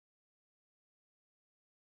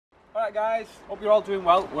Right guys, hope you're all doing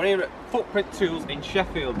well. We're here at Footprint Tools in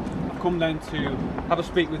Sheffield. I've come down to have a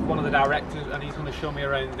speak with one of the directors and he's going to show me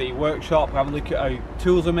around the workshop, have a look at how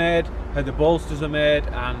tools are made, how the bolsters are made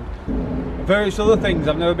and various other things.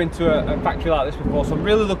 I've never been to a factory like this before, so I'm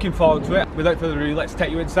really looking forward to it. Without further ado, let's take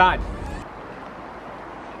you inside.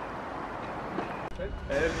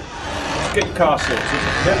 Get your car sorted.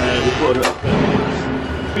 We'll put it up.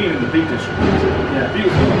 Being in the Peak District. Yeah,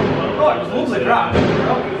 beautiful. Oh, it was lovely cat. It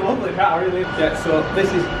was lovely cat, I really. Yeah, so this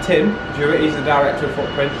is Tim Jewett, he's the director of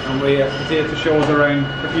Footprint, and we're here to show us around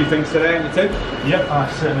a few things today, aren't you Tim? Yep, I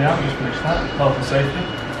certainly am. Just finished that. Health and safety.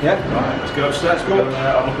 Yeah. Right, let's go upstairs. Let's go.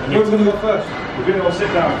 I'll look at the Who's going to go first? We're going to go sit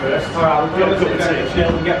down first. Alright, we're going to sit down and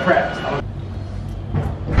chill and get prepped.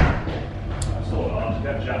 That's all right.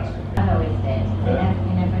 Get a chance. I always did.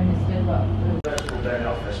 We never understood what. First day in the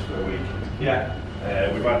office for a week. Yeah.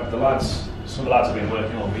 We've had the lads, some of the lads have been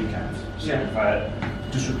working all weekend. So Yeah.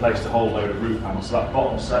 we've just replaced a whole load of roof panels. So that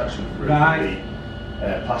bottom section for Right.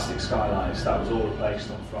 the plastic skylights, that was all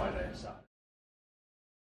replaced on Friday and Saturday.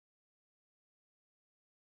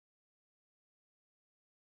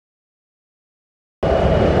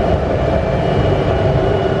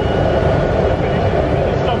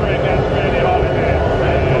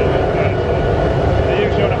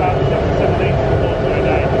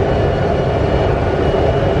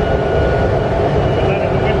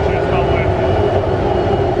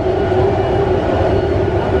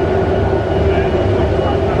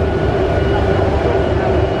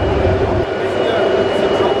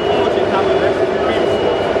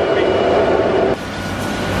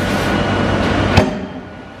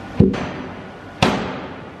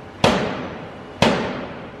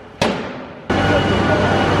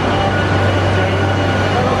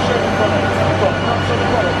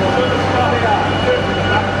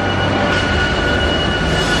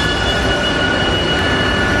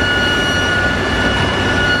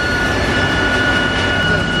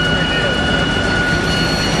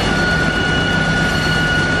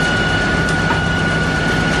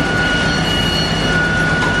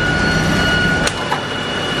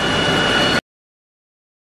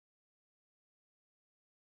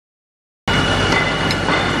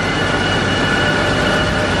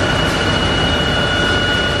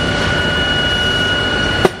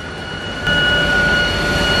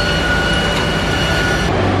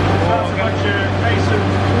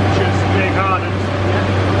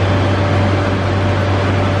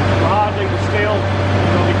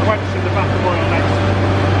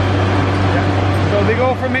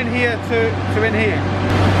 From in here to in here.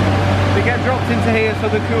 They get dropped into here so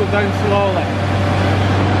they cool down slowly.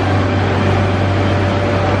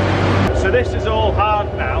 So this is all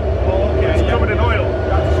hard now. Oh, okay, it's covered in oil.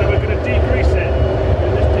 So we're going to decrease it.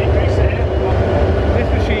 Just decrease it here. This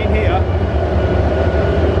machine here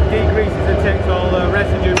decreases and takes all the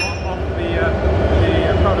residue off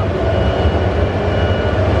the product.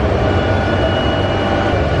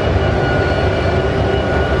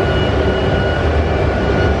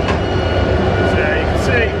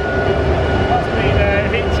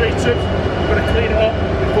 We're going to clean it up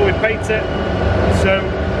before we paint it, so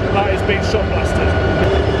that is being shot blasted.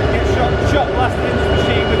 Get shot blasted into the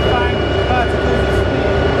machine with fine particles of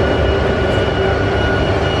steel.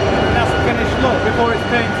 And that's the finished look before it's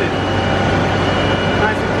painted.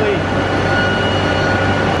 Nice and clean.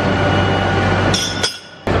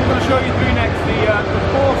 So I'm going to show you through next the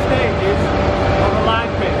 4 stages of the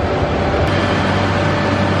line pin.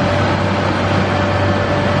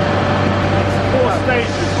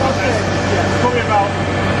 Stages on this. Yeah. Probably about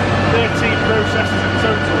 13 processes in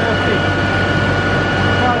total.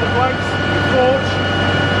 Fire the blanks, forge,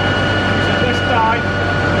 using this die,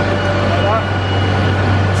 like that.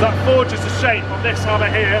 So that forges the shape on this hammer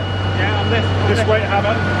here. Yeah, on this weight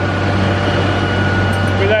hammer.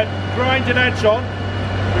 We then grind an edge on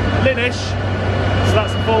with linish, so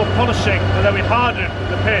that's a full polishing, and then we harden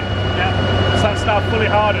the pin. Yeah. So that's now fully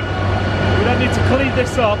hardened. We then need to clean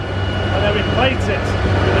this up. And then we plate it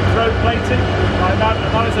with the chrome plating, like that,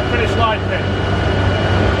 and that is the finished line pin.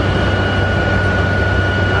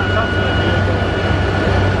 That's absolutely beautiful.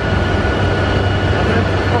 And then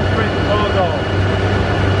Footprint logo.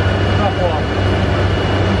 Top one.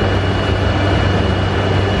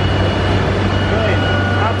 Brilliant.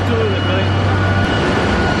 Absolutely brilliant.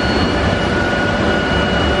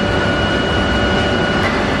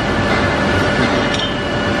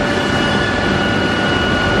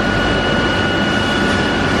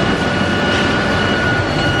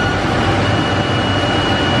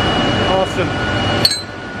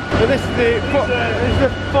 So this is the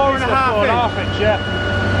 4.5 inch. Yeah.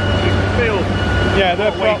 You can feel yeah,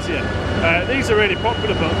 they're weight in. These are really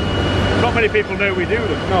popular, but not many people know we do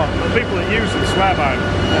them. No. The people that use them swear by them.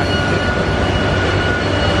 Yeah.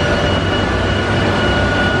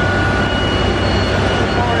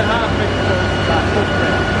 4.5 inch bolts, that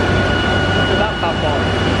footprint. Look at that bad boy.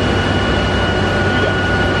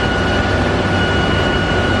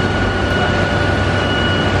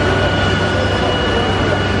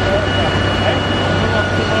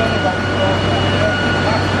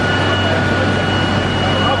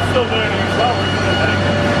 I'm still learning as well.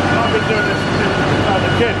 I've been doing this since I was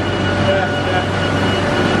a kid. Yeah.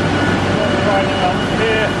 Riding out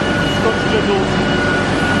here, Scotch chisels.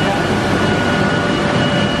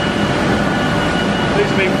 These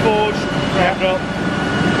have been forged, wrapped up.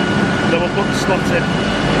 Then we'll put the slot in.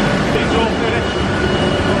 These are all finished.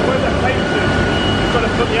 Where they're painted, you've got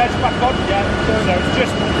to put the edge back on again. So it's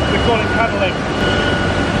just, we call it paneling.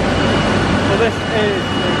 So this is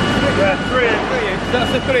 3 inch.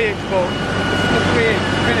 That's a 3 inch bolt. This is a 3 inch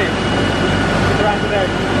finish. It's around today.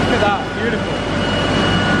 Look at that, beautiful.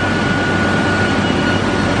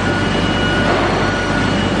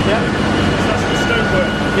 Yeah. So that's the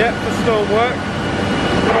stonework. Yeah, the stonework.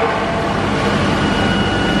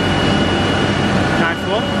 Nice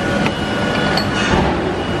one.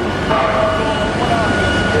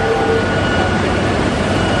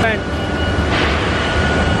 And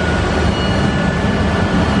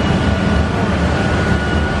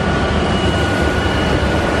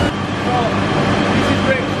this is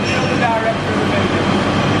Rich, the director of the building.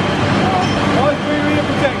 Oh, it's really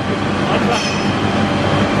protected.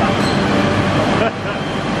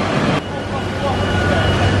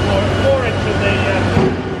 4 inch of the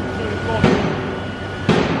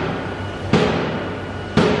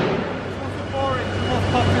Most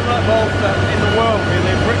popular bolster in the world,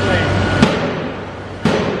 really, bricklaying.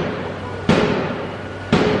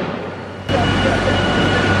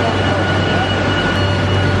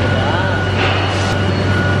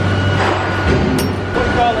 What do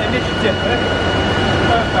you call it? Initiative, eh?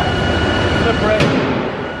 Perfect. The break.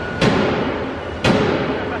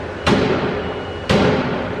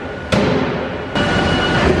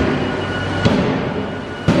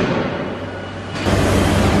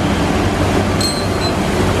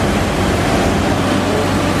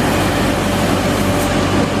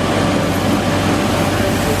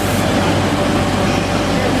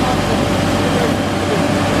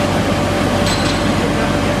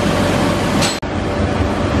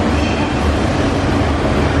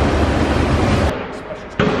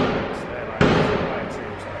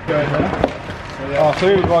 Oh, so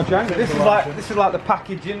here we go, Jan. This is like the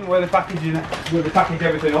packaging, where they package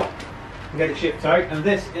everything up and get it shipped out. And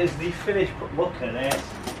this is the finished. Look at this.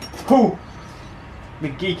 Whoo! My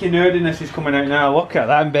geeky nerdiness is coming out now. Look at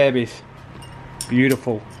them babies.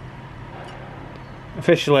 Beautiful.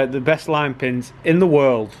 Officially the best line pins in the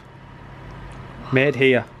world. Made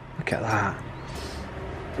here. Look at that.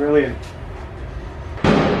 Brilliant.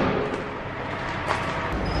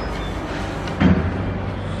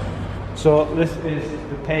 So this is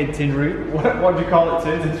the painting route. What do you call it,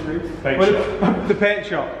 Tim? This route? Paint shop. The paint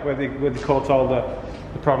shop where they coat all the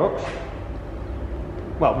products.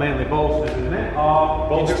 Well, mainly bolsters, isn't it?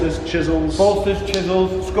 Bolsters, chisels. Bolsters,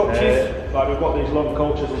 chisels, scotches. Like we've got these long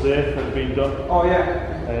cold chisels here that have been done. Oh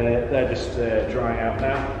yeah. They're just drying out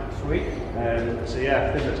now. Sweet. So yeah,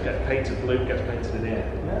 I think that's getting painted blue, gets painted in here.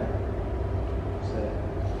 Yeah. So.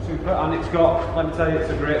 Super, and it's got, let me tell you,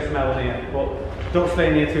 it's a great smell in here, but don't stay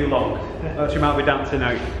in here too long, else you might be dancing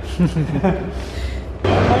out. Alright,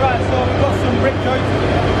 so we've got some brick joints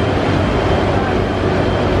here.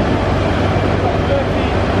 We've got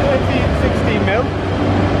 13, 16 mil.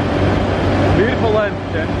 Beautiful length,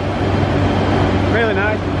 Jen. Really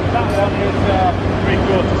nice. That one is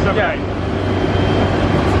 3/4, 7/8. yeah.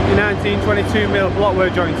 1922 mil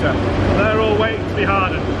blockwork jointer. They're all waiting to be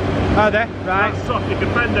hardened. Are they? Right. That's soft, you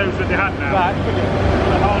can bend those with your hand now. Right,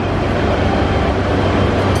 They're hardened.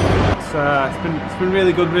 It's been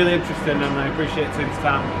really good, really interesting, and I appreciate Tim's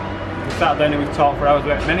time. We sat down and we've talked for hours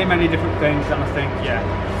about many different things, and I think, yeah,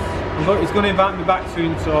 he's going to invite me back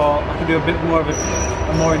soon, so I can do a bit more of a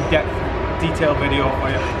more in-depth, detailed video for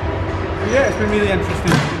you. But yeah, it's been really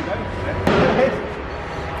interesting.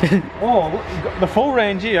 Oh, look, you've got the full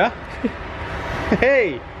range here.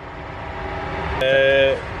 Hey!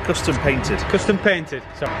 Custom painted. Custom painted.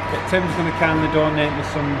 So Tim's going to kindly donate me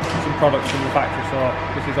some products from the factory, so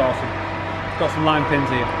this is awesome. Got some line pins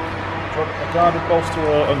here. A guarded bolster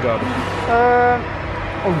or unguarded?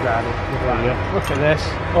 Unguarded. Yeah. Look at this.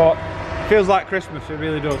 Oh, feels like Christmas, it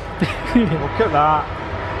really does. Look at that.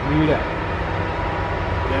 Read it.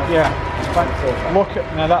 Yeah. Look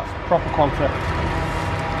at, now that's proper quality.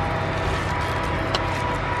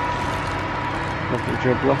 Lovely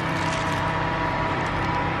juggler.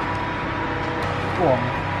 Go on.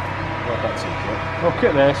 Well, that's it. Look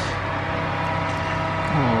at this.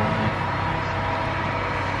 Oh.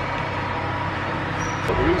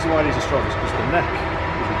 But the reason why these are strong is because the neck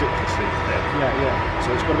is ridiculously thin. Yeah.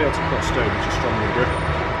 So it's got to be able to cut stone, which is stronger than brick.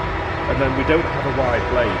 And then we don't have a wide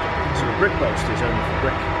blade. So a brick bolster is only for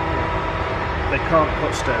brick. They can't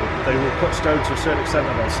cut stone. They will cut stone to a certain extent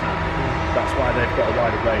and they'll snap. That's why they've got a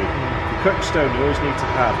wider blade. If you cut stone, you always need to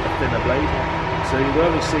have a thinner blade. So you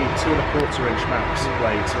will only see 2¼ inch max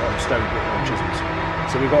blades on stone chisels.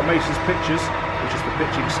 So we've got mason's pitchers, which is for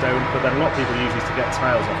pitching stone, but then a lot of people use these to get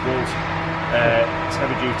tiles off walls. It's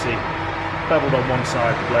heavy duty, beveled on one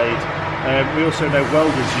side of the blade. We also know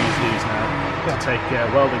welders use these now to take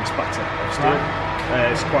welding spatter off steel.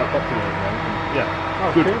 It's quite popular at the moment. Yeah,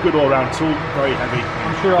 good all-round tool, very heavy.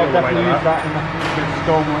 I'm sure I'll definitely use that in the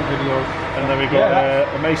stonework videos. And then we've got a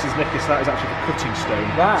mason's nickers. That is actually for cutting stone.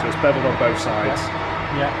 So it's beveled on both sides.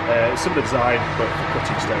 Yeah. Similar design, but for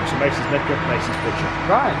cutting stone. So mason's nicker, mason's pitcher.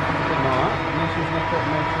 Right. Didn't know that. Mason's nicker,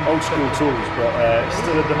 mason's old school tools, but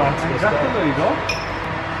still in demand to this day. Exactly. There you go.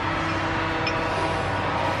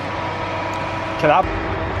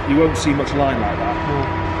 You won't see much line like that,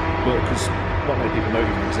 but because not many people know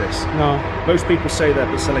it exists. No. Most people say they're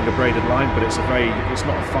selling a braided line, but it's not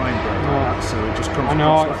a fine braid like that, so it just comes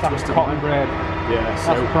across like twisted cotton braid. Yeah,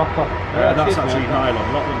 so that's proper. that's actually nylon.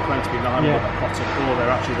 A lot of them claim to be nylon, but they're cotton, or they're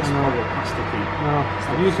actually this horrible plasticky. No,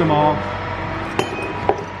 I've used them all.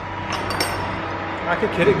 Like a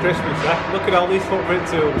kid at Christmas, look at all these footprint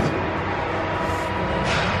tools.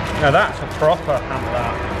 Now that's a proper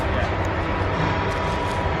hammer.